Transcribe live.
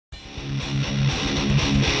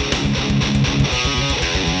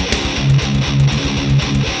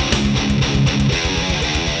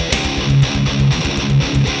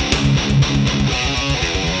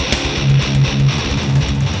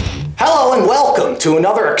Welcome to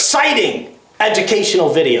another exciting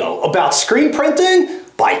educational video about screen printing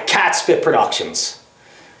by Catspit Productions.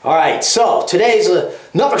 Alright, so today's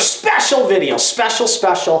another special video,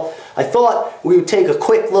 special. I thought we would take a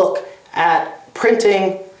quick look at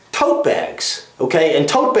printing tote bags. Okay, and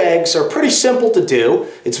tote bags are pretty simple to do.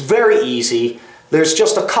 It's very easy. There's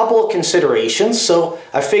just a couple of considerations, so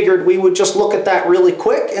I figured we would just look at that really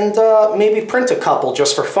quick and maybe print a couple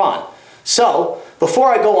just for fun. So, before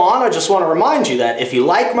I go on, I just want to remind you that if you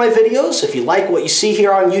like my videos, if you like what you see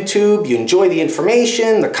here on YouTube, you enjoy the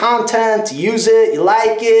information, the content, you use it, you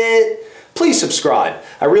like it, please subscribe.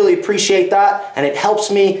 I really appreciate that, and it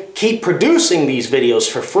helps me keep producing these videos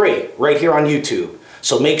for free right here on YouTube.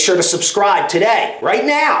 So make sure to subscribe today, right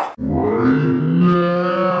now.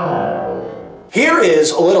 Here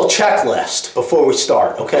is a little checklist before we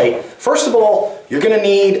start, okay? First of all, you're going to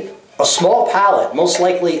need a small pallet, most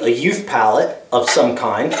likely a youth pallet of some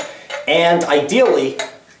kind, and ideally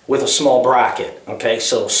with a small bracket, okay?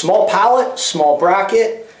 So small pallet, small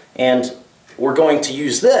bracket, and we're going to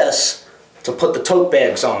use this to put the tote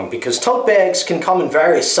bags on, because tote bags can come in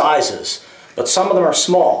various sizes, but some of them are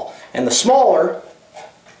small, and the smaller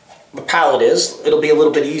the pallet is, it'll be a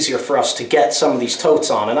little bit easier for us to get some of these totes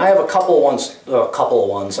on. And I have I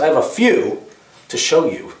have a few to show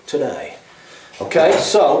you today. Okay,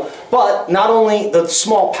 so, but not only the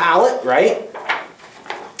small pallet, right,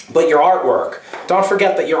 but your artwork. Don't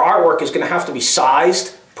forget that your artwork is going to have to be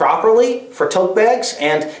sized properly for tote bags,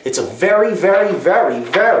 and it's a very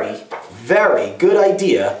good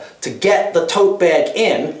idea to get the tote bag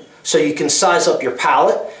in so you can size up your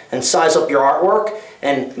pallet and size up your artwork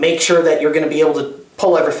and make sure that you're going to be able to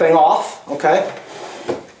pull everything off, okay?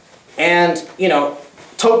 And, you know,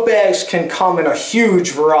 tote bags can come in a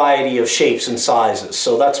huge variety of shapes and sizes,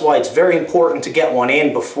 so that's why it's very important to get one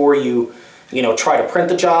in before you try to print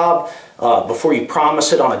the job, before you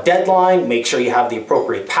promise it on a deadline. Make sure you have the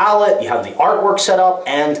appropriate palette, you have the artwork set up,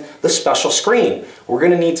 and the special screen. We're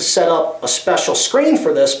going to need to set up a special screen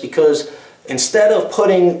for this because instead of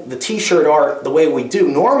putting the t-shirt art the way we do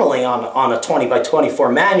normally on a 20 by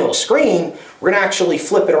 24 manual screen, we're going to actually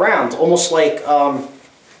flip it around, almost like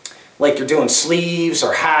you're doing sleeves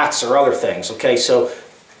or hats or other things. Okay, so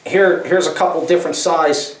here's a couple different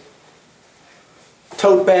size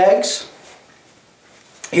tote bags.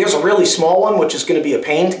 Here's a really small one, which is going to be a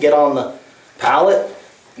pain to get on the pallet.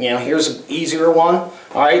 You know, here's an easier one.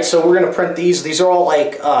 Alright, so we're going to print these. These are all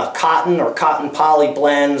like cotton or cotton poly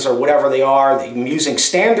blends or whatever they are. I'm using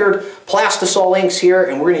standard plastisol inks here,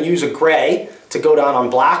 and we're going to use a gray to go down on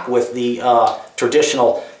black with the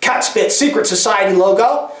traditional Catspit Secret Society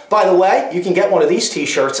logo. By the way, you can get one of these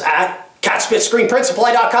t-shirts at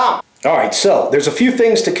catspitscreenprintsupply.com. Alright, so there's a few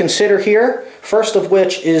things to consider here. First of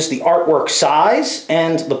which is the artwork size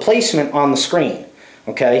and the placement on the screen.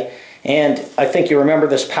 Okay, and I think you remember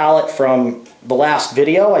this palette from the last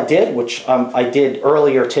video I did, which I did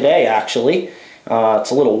earlier today actually. It's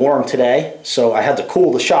a little warm today, so I had to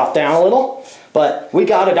cool the shop down a little. But we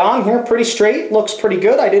got it on here pretty straight, looks pretty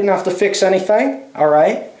good. I didn't have to fix anything,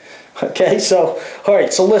 alright? Okay, so,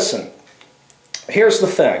 alright, so listen. Here's the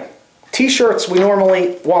thing. T-shirts, we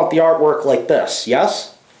normally want the artwork like this,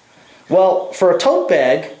 yes? Well, for a tote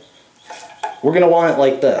bag, we're going to want it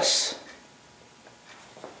like this.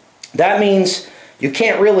 That means you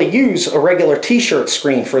can't really use a regular t-shirt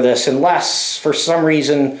screen for this unless, for some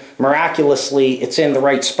reason, miraculously, it's in the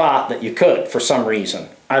right spot that you could, for some reason.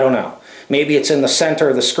 I don't know. Maybe it's in the center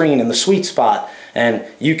of the screen, in the sweet spot, and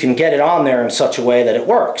you can get it on there in such a way that it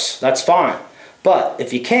works. That's fine. But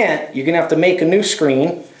if you can't, you're going to have to make a new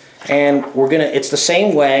screen, and it's the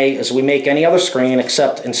same way as we make any other screen,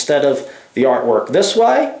 except instead of the artwork this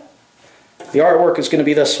way, the artwork is going to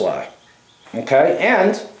be this way. Okay?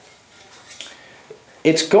 And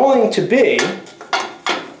it's going to be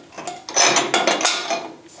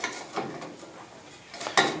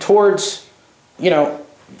towards,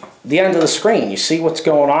 the end of the screen. You see what's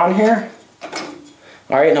going on here?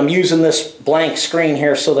 Alright, and I'm using this blank screen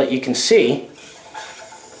here so that you can see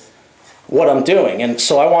what I'm doing. And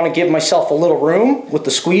so I want to give myself a little room with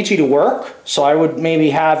the squeegee to work. So I would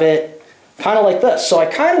maybe have it kind of like this. So I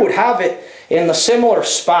kind of would have it in the similar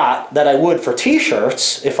spot that I would for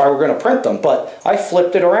t-shirts if I were going to print them, but I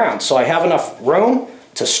flipped it around. So I have enough room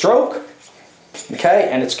to stroke, okay,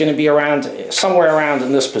 and it's going to be around, somewhere around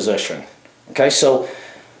in this position. Okay, so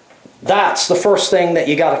that's the first thing that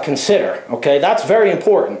you got to consider, okay? That's very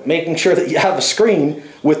important, making sure that you have a screen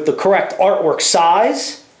with the correct artwork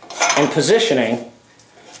size and positioning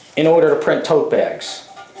in order to print tote bags.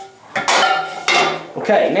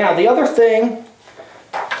 Okay, now the other thing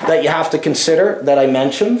that you have to consider that I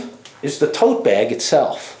mentioned is the tote bag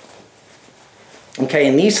itself. Okay,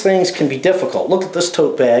 and these things can be difficult. Look at this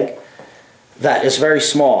tote bag that is very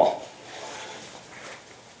small.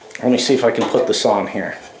 Let me see if I can put this on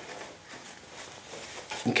here.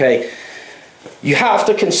 Okay, you have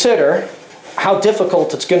to consider how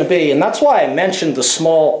difficult it's going to be, and that's why I mentioned the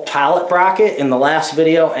small pallet bracket in the last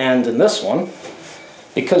video and in this one,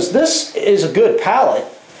 because this is a good pallet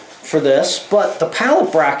for this, but the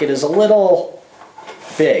pallet bracket is a little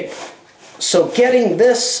big. So getting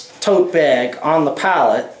this tote bag on the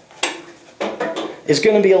pallet is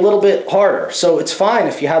going to be a little bit harder. So it's fine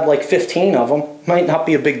if you have like 15 of them, might not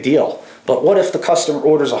be a big deal. But what if the customer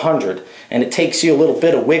orders 100 and it takes you a little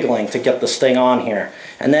bit of wiggling to get this thing on here?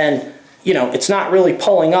 And then, you know, it's not really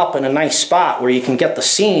pulling up in a nice spot where you can get the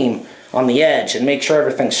seam on the edge and make sure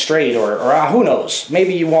everything's straight, or who knows,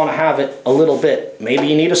 maybe you want to have it a little bit, maybe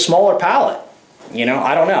you need a smaller pallet, you know,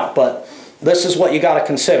 I don't know, but this is what you got to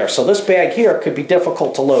consider. So this bag here could be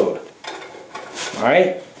difficult to load. All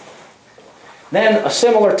right. Then a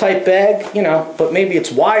similar type bag, you know, but maybe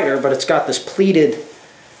it's wider, but it's got this pleated,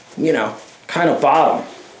 you know, kind of bottom.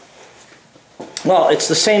 Well, it's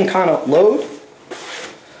the same kind of load,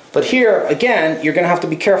 but here, again, you're going to have to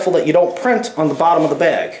be careful that you don't print on the bottom of the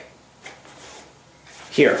bag.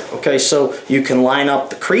 Here, okay, so you can line up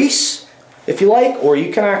the crease if you like, or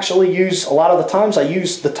you can actually use, a lot of the times I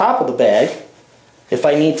use the top of the bag if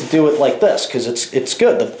I need to do it like this, because it's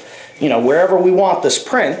good. You know, wherever we want this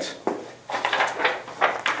print,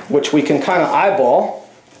 which we can kind of eyeball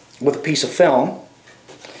with a piece of film,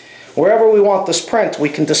 wherever we want this print, we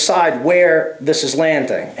can decide where this is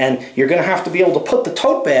landing. And you're going to have to be able to put the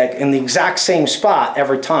tote bag in the exact same spot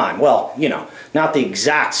every time. Well, you know, not the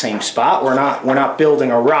exact same spot. We're not building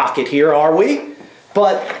a rocket here, are we?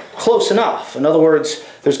 But close enough. In other words,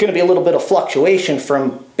 there's going to be a little bit of fluctuation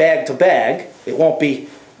from bag to bag. It won't be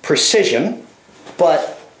precision,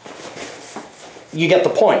 but you get the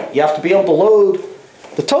point. You have to be able to load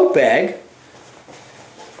the tote bag,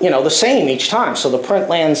 you know, the same each time, so the print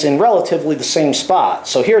lands in relatively the same spot.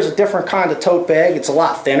 So here's a different kind of tote bag. It's a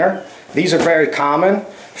lot thinner. These are very common.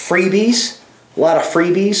 Freebies, a lot of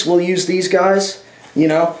freebies will use these guys, you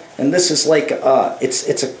know. And this is like I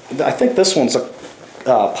think this one's a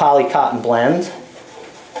poly cotton blend.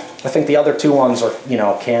 I think the other two ones are, you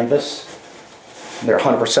know, canvas. They're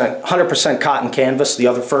 100% cotton canvas. The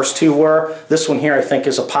other first two were. This one here I think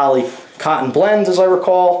is a poly cotton blend, as I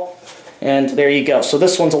recall. And there you go. So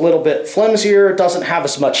this one's a little bit flimsier, doesn't have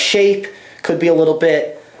as much shape, could be a little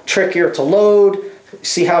bit trickier to load.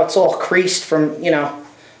 See how it's all creased from, you know.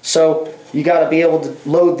 So you got to be able to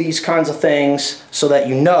load these kinds of things so that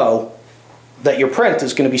you know that your print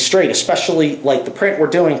is going to be straight, especially like the print we're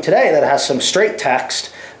doing today that has some straight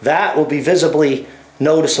text. That will be visibly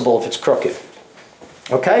noticeable if it's crooked.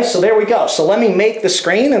 Okay, so there we go. So let me make the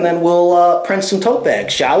screen and then we'll print some tote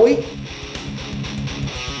bags, shall we?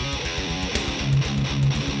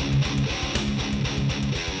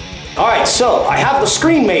 Alright, so I have the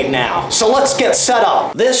screen made now, so let's get set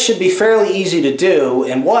up. This should be fairly easy to do,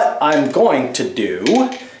 and what I'm going to do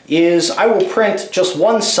is I will print just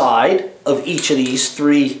one side of each of these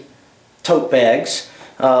 3 tote bags,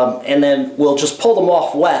 and then we'll just pull them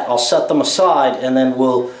off wet. I'll set them aside, and then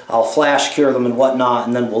I'll flash cure them and whatnot,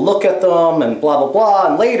 and then we'll look at them and blah blah blah,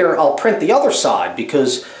 and later I'll print the other side,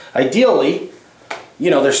 because ideally, you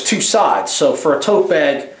know, there's 2 sides, so for a tote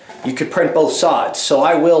bag you could print both sides. So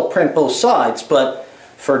I will print both sides, but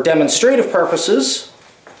for demonstrative purposes,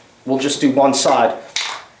 we'll just do one side.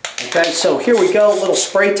 Okay, so here we go, a little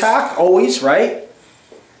spray tack, always, right?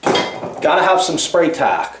 Gotta have some spray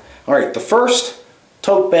tack. All right, the first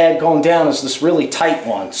tote bag going down is this really tight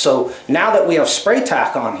one. So now that we have spray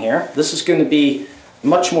tack on here, this is going to be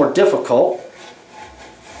much more difficult.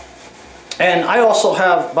 And I also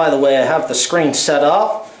have, by the way, I have the screen set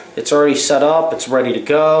up. It's already set up, it's ready to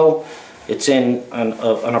go. It's in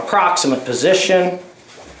an approximate position.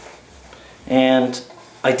 And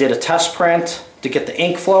I did a test print to get the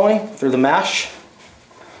ink flowing through the mesh.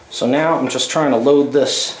 So now I'm just trying to load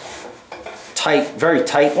this tight, very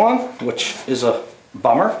tight one, which is a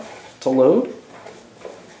bummer to load.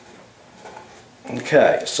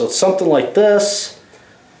 Okay, so it's something like this.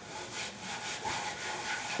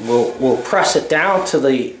 We'll press it down to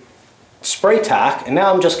the spray tack, and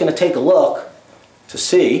now I'm just going to take a look to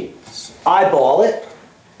see, eyeball it,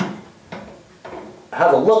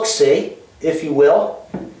 have a look-see, if you will.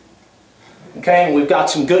 Okay, and we've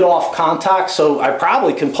got some good off contact, so I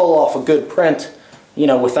probably can pull off a good print, you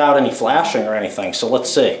know, without any flashing or anything. So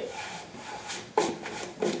let's see.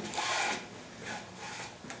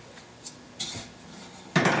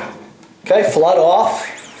 Okay, flood off,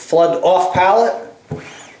 Flood off pallet.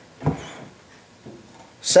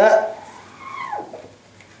 Set.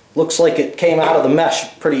 Looks like it came out of the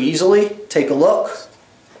mesh pretty easily. Take a look.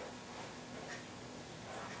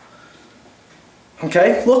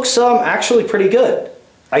 Okay, looks actually pretty good.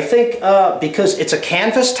 I think because it's a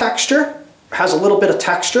canvas texture, has a little bit of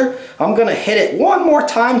texture, I'm going to hit it one more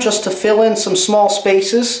time just to fill in some small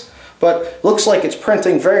spaces. But looks like it's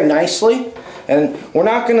printing very nicely. And we're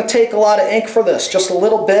not going to take a lot of ink for this, just a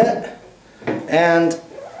little bit. And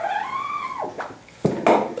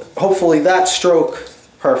hopefully that stroke,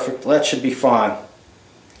 perfect, that should be fine.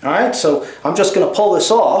 Alright, so I'm just going to pull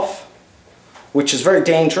this off, which is very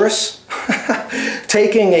dangerous.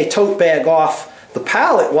 Taking a tote bag off the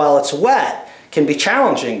pallet while it's wet can be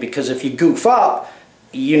challenging because if you goof up,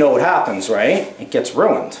 you know what happens, right? It gets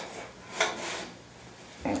ruined.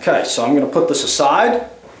 Okay, so I'm going to put this aside.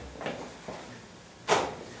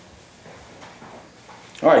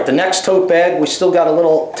 Alright, the next tote bag, we still got a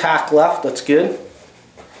little tack left, that's good.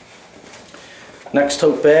 Next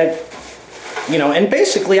tote bag, you know, and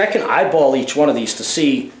basically I can eyeball each one of these to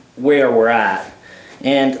see where we're at.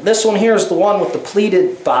 And this one here is the one with the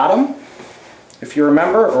pleated bottom, if you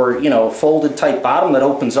remember, or, you know, folded type bottom that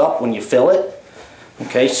opens up when you fill it.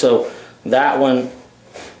 Okay, so that one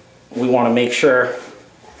we want to make sure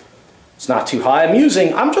it's not too high. I'm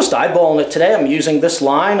just eyeballing it today. I'm using this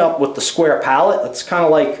line up with the square pallet. That's kind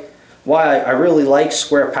of like why I really like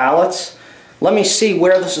square pallets. Let me see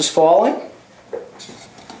where this is falling.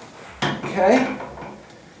 Okay.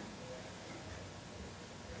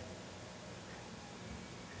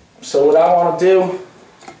 So what I want to do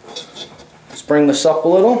is bring this up a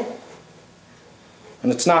little.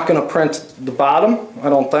 And it's not going to print the bottom, I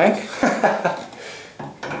don't think.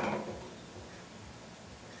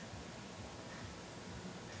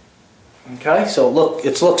 Okay, so look,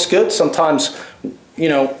 it looks good. Sometimes, you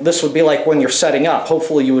know, this would be like when you're setting up.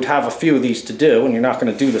 Hopefully you would have a few of these to do, and you're not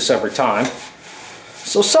going to do this every time.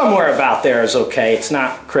 So somewhere about there is okay. It's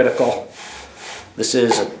not critical. This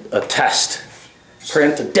is a test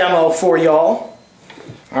print, a demo for y'all.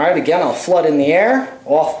 Alright, again, I'll flood in the air,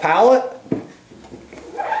 off pallet.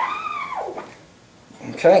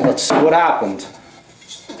 Okay, let's see what happened.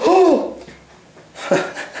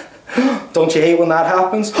 Don't you hate when that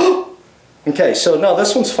happens? Okay, so no,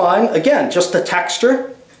 this one's fine. Again, just the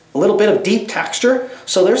texture, a little bit of deep texture.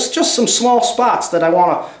 So there's just some small spots that I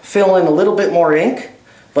want to fill in a little bit more ink,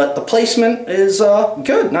 but the placement is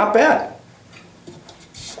good, not bad.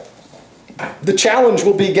 The challenge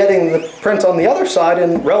will be getting the print on the other side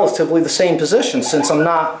in relatively the same position since I'm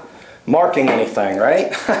not marking anything,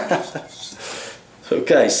 right?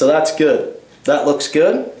 Okay, so that's good. That looks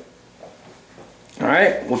good.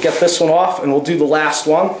 Alright, we'll get this one off and we'll do the last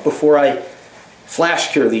one before I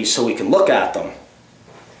flash cure these so we can look at them.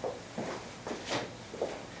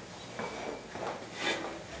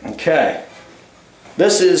 Okay,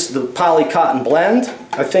 this is the poly cotton blend.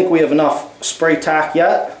 I think we have enough spray tack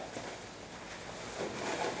yet.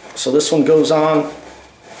 So this one goes on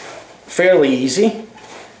fairly easy.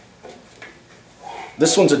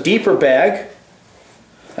 This one's a deeper bag.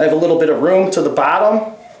 I have a little bit of room to the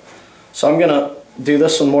bottom, so I'm going to do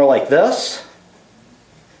this one more like this.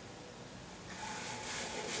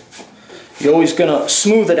 You're always going to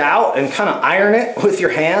smooth it out and kind of iron it with your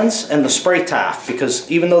hands and the spray tack, because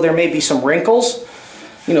even though there may be some wrinkles,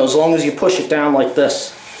 you know, as long as you push it down like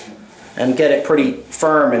this and get it pretty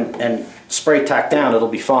firm and spray tack down, it'll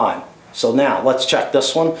be fine. So now let's check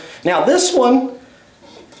this one. Now this one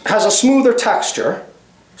has a smoother texture,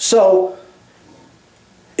 so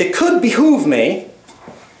it could behoove me.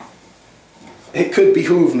 It could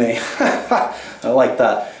behoove me. I like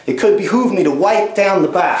that. It could behoove me to wipe down the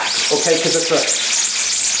back, okay? Because it's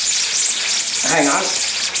a, hang on,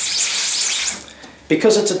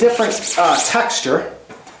 because it's a different texture,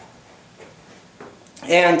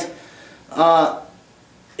 and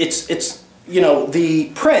it's you know, the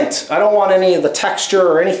print, I don't want any of the texture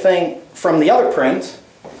or anything from the other print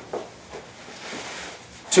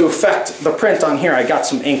to affect the print on here. I got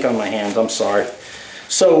some ink on my hand, I'm sorry.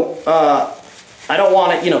 So I don't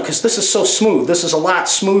want it, you know, because this is so smooth. This is a lot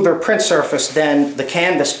smoother print surface than the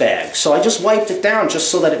canvas bag. So I just wiped it down just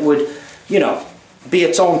so that it would, you know, be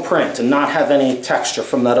its own print and not have any texture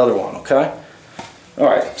from that other one, okay? All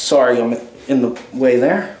right, sorry I'm in the way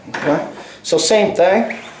there, okay? So same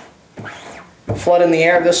thing. Flood in the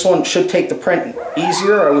air. This one should take the print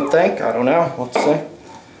easier, I would think. I don't know. Let's see.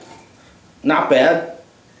 Not bad.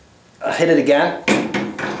 Hit it again.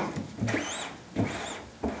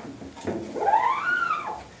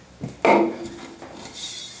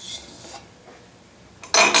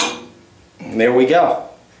 And there we go.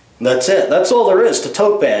 That's it. That's all there is to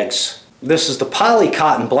tote bags. This is the poly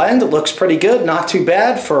cotton blend. It looks pretty good, not too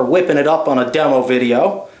bad for whipping it up on a demo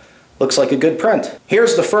video. Looks like a good print.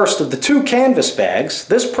 Here's the first of the 2 canvas bags.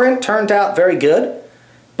 This print turned out very good,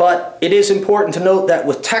 but it is important to note that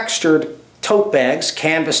with textured tote bags,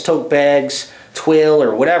 canvas tote bags, twill,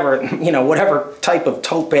 or whatever, you know, whatever type of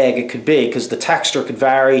tote bag it could be, because the texture could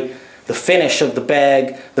vary, the finish of the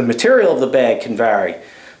bag, the material of the bag can vary.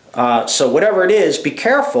 So whatever it is, be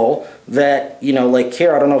careful that, you know, like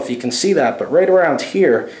here, I don't know if you can see that, but right around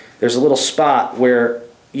here, there's a little spot where,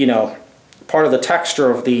 you know, part of the texture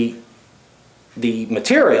of the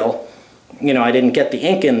material, you know, I didn't get the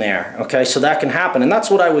ink in there, okay? So that can happen, and that's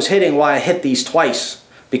what I was hitting, why I hit these twice,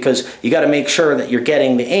 because you got to make sure that you're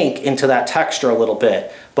getting the ink into that texture a little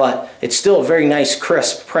bit. But it's still a very nice,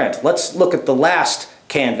 crisp print. Let's look at the last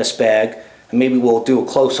canvas bag, and maybe we'll do a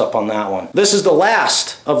close-up on that one. This is the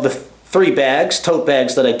last of the 3 bags, tote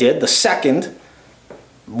bags that I did, the second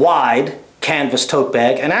wide canvas tote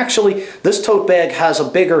bag. And actually, this tote bag has a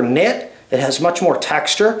bigger knit. It has much more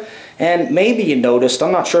texture. And maybe you noticed,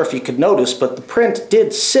 I'm not sure if you could notice, but the print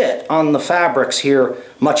did sit on the fabrics here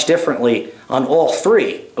much differently on all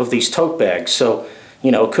 3 of these tote bags. So,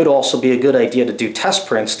 you know, it could also be a good idea to do test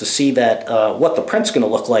prints to see that what the print's going to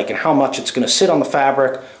look like and how much it's going to sit on the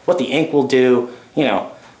fabric, what the ink will do, you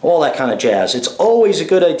know, all that kind of jazz. It's always a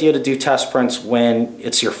good idea to do test prints when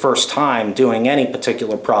it's your first time doing any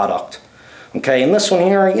particular product. Okay, and this one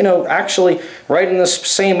here, you know, actually right in this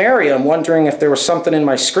same area, I'm wondering if there was something in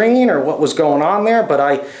my screen or what was going on there, but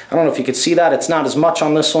I don't know if you could see that. It's not as much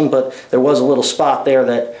on this one, but there was a little spot there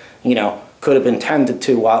that, you know, could have been tended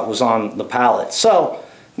to while it was on the pallet. So,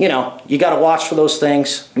 you know, you got to watch for those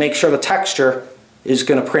things. Make sure the texture is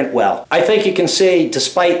going to print well. I think you can see,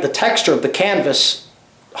 despite the texture of the canvas,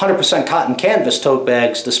 100% cotton canvas tote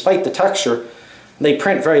bags, despite the texture, they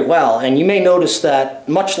print very well. And you may notice that,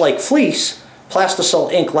 much like fleece,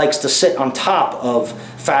 Plastisol ink likes to sit on top of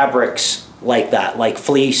fabrics like that, like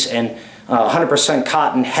fleece and 100%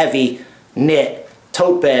 cotton, heavy knit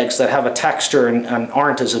tote bags that have a texture and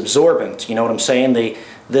aren't as absorbent. You know what I'm saying?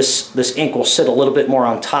 This ink will sit a little bit more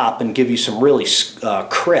on top and give you some really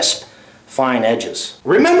crisp, fine edges.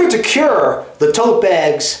 Remember to cure the tote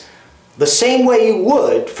bags the same way you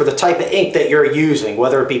would for the type of ink that you're using,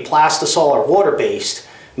 whether it be Plastisol or water-based.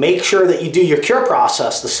 Make sure that you do your cure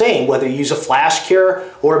process the same, whether you use a flash cure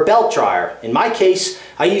or a belt dryer. In my case,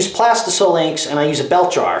 I use Plastisol inks and I use a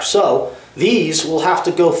belt dryer. So these will have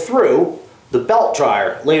to go through the belt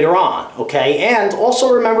dryer later on, okay? And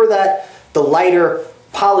also remember that the lighter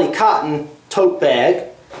poly cotton tote bag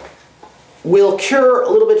will cure a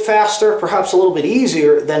little bit faster, perhaps a little bit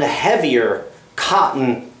easier than a heavier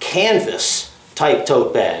cotton canvas type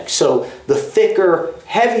tote bag. So the thicker,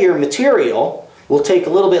 heavier material will take a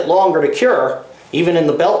little bit longer to cure, even in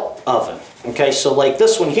the belt oven. Okay, so like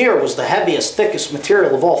this one here was the heaviest, thickest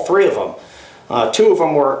material of all 3 of them. 2 of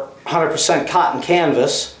them were 100% cotton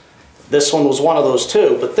canvas. This one was one of those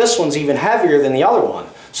 2, but this one's even heavier than the other one.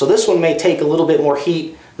 So this one may take a little bit more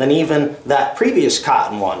heat than even that previous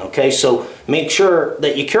cotton one, okay? So make sure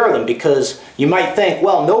that you cure them, because you might think,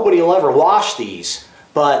 well, nobody will ever wash these,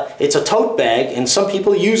 but it's a tote bag and some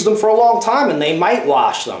people use them for a long time and they might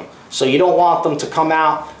wash them. So you don't want them to come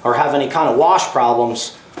out or have any kind of wash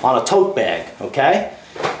problems on a tote bag, okay?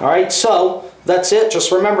 All right, so that's it. Just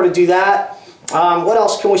remember to do that. What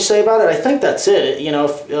else can we say about it? I think that's it. You know,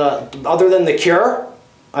 other than the cure,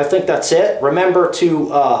 I think that's it. Remember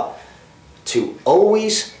to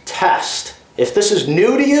always test. If this is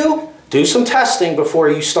new to you, do some testing before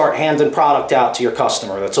you start handing product out to your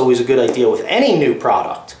customer. That's always a good idea with any new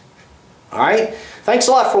product. All right? Thanks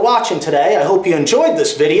a lot for watching today. I hope you enjoyed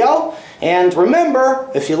this video. And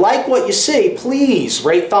remember, if you like what you see, please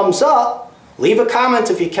rate, thumbs up, leave a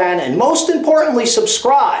comment if you can, and most importantly,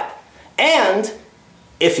 subscribe. And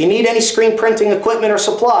if you need any screen printing equipment or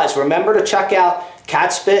supplies, remember to check out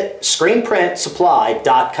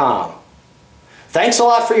catspitscreenprintsupply.com. Thanks a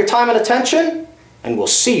lot for your time and attention, and we'll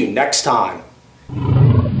see you next time.